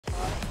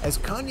As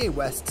Kanye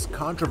West's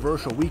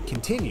controversial week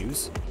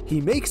continues,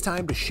 he makes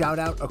time to shout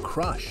out a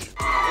crush.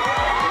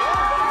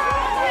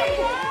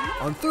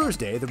 On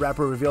Thursday, the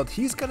rapper revealed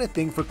he's got a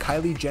thing for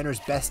Kylie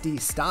Jenner's bestie,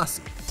 Stassie.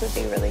 This would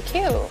be really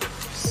cute.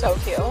 So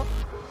cute.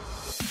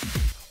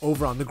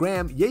 Over on the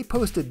gram, Ye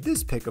posted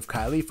this pic of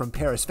Kylie from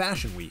Paris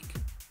Fashion Week,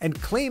 and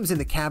claims in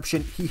the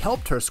caption he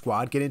helped her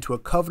squad get into a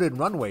coveted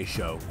runway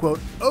show. Quote,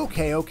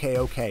 okay,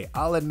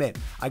 I'll admit,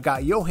 I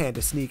got Johan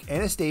to sneak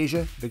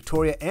Anastasia,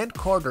 Victoria, and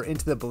Carter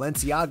into the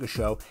Balenciaga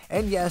show,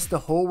 and yes, the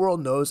whole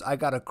world knows I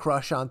got a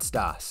crush on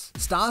Stas.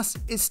 Stas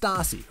is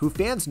Stassie, who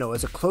fans know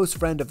as a close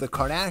friend of the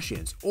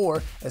Kardashians,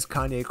 or, as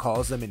Kanye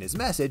calls them in his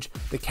message,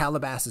 the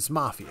Calabasas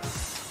Mafia.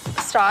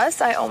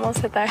 Stas, I almost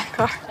hit that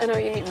car. I know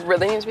you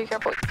really need to be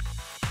careful.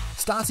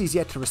 Stassie's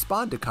yet to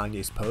respond to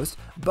Kanye's post,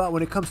 but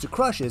when it comes to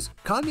crushes,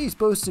 Kanye's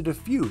boasted a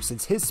few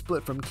since his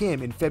split from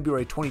Kim in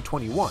February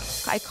 2021.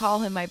 I call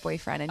him my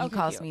boyfriend and he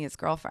calls me his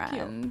girlfriend.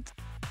 Cute.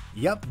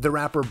 Yep, the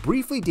rapper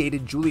briefly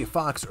dated Julia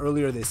Fox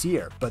earlier this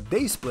year, but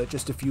they split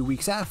just a few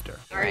weeks after.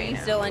 Are you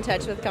still in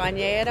touch with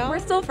Kanye at all? We're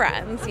still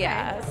friends,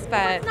 yes,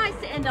 but it's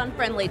nice to end on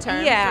friendly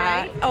terms,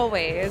 yeah, right?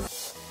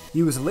 Always.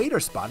 He was later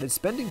spotted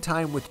spending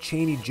time with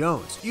Chaney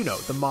Jones, you know,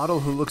 the model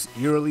who looks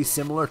eerily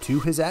similar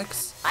to his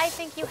ex. I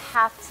think you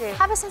have to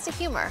have a sense of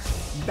humor.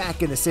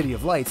 Back in the City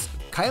of Lights,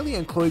 Kylie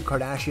and Khloé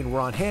Kardashian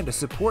were on hand to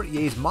support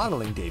Ye's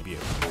modeling debut.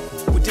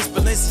 With this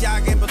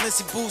Balenciaga and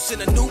Balenci boots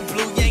and a new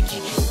blue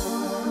Yankee.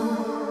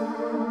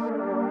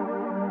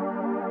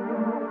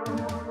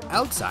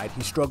 Outside,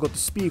 he struggled to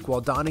speak while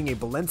donning a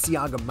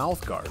Balenciaga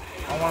mouthguard.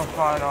 I want to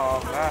find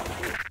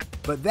that.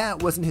 But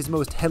that wasn't his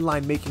most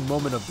headline-making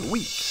moment of the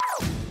week.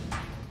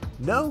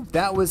 No,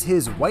 that was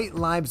his White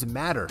Lives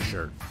Matter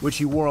shirt, which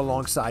he wore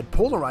alongside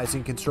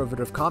polarizing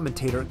conservative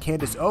commentator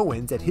Candace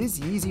Owens at his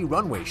Yeezy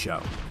runway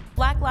show.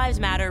 Black Lives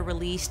Matter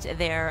released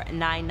their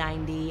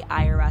 990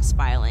 IRS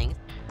filing.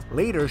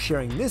 Later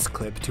sharing this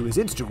clip to his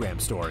Instagram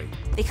story.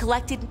 They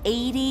collected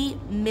 $80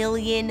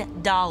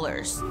 million.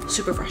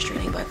 Super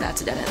frustrating, but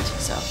that's a dead end,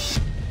 so.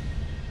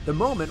 The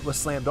moment was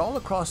slammed all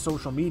across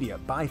social media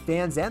by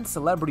fans and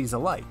celebrities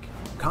alike.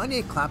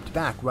 Kanye clapped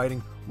back,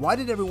 writing, "Why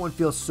did everyone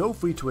feel so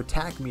free to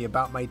attack me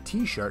about my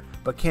t-shirt,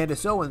 but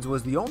Candace Owens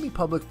was the only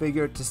public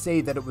figure to say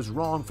that it was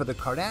wrong for the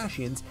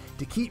Kardashians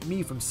to keep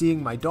me from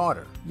seeing my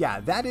daughter?" Yeah,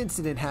 that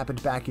incident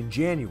happened back in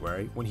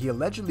January when he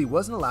allegedly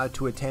wasn't allowed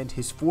to attend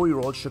his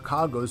 4-year-old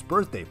Chicago's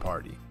birthday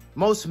party.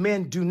 Most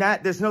men do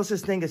not, there's no such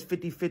thing as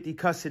 50-50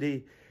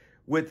 custody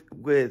with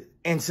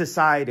in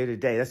society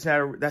today.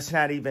 That's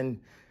not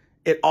even,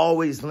 it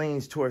always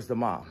leans towards the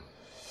mom.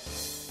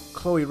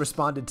 Khloé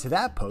responded to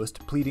that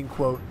post, pleading,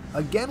 quote,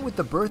 "Again with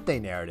the birthday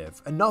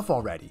narrative, enough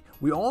already.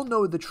 We all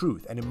know the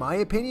truth, and in my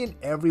opinion,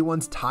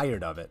 everyone's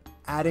tired of it."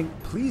 Adding,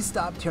 "Please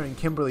stop tearing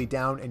Kimberly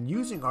down and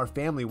using our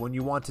family when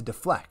you want to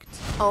deflect."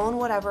 Own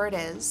whatever it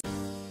is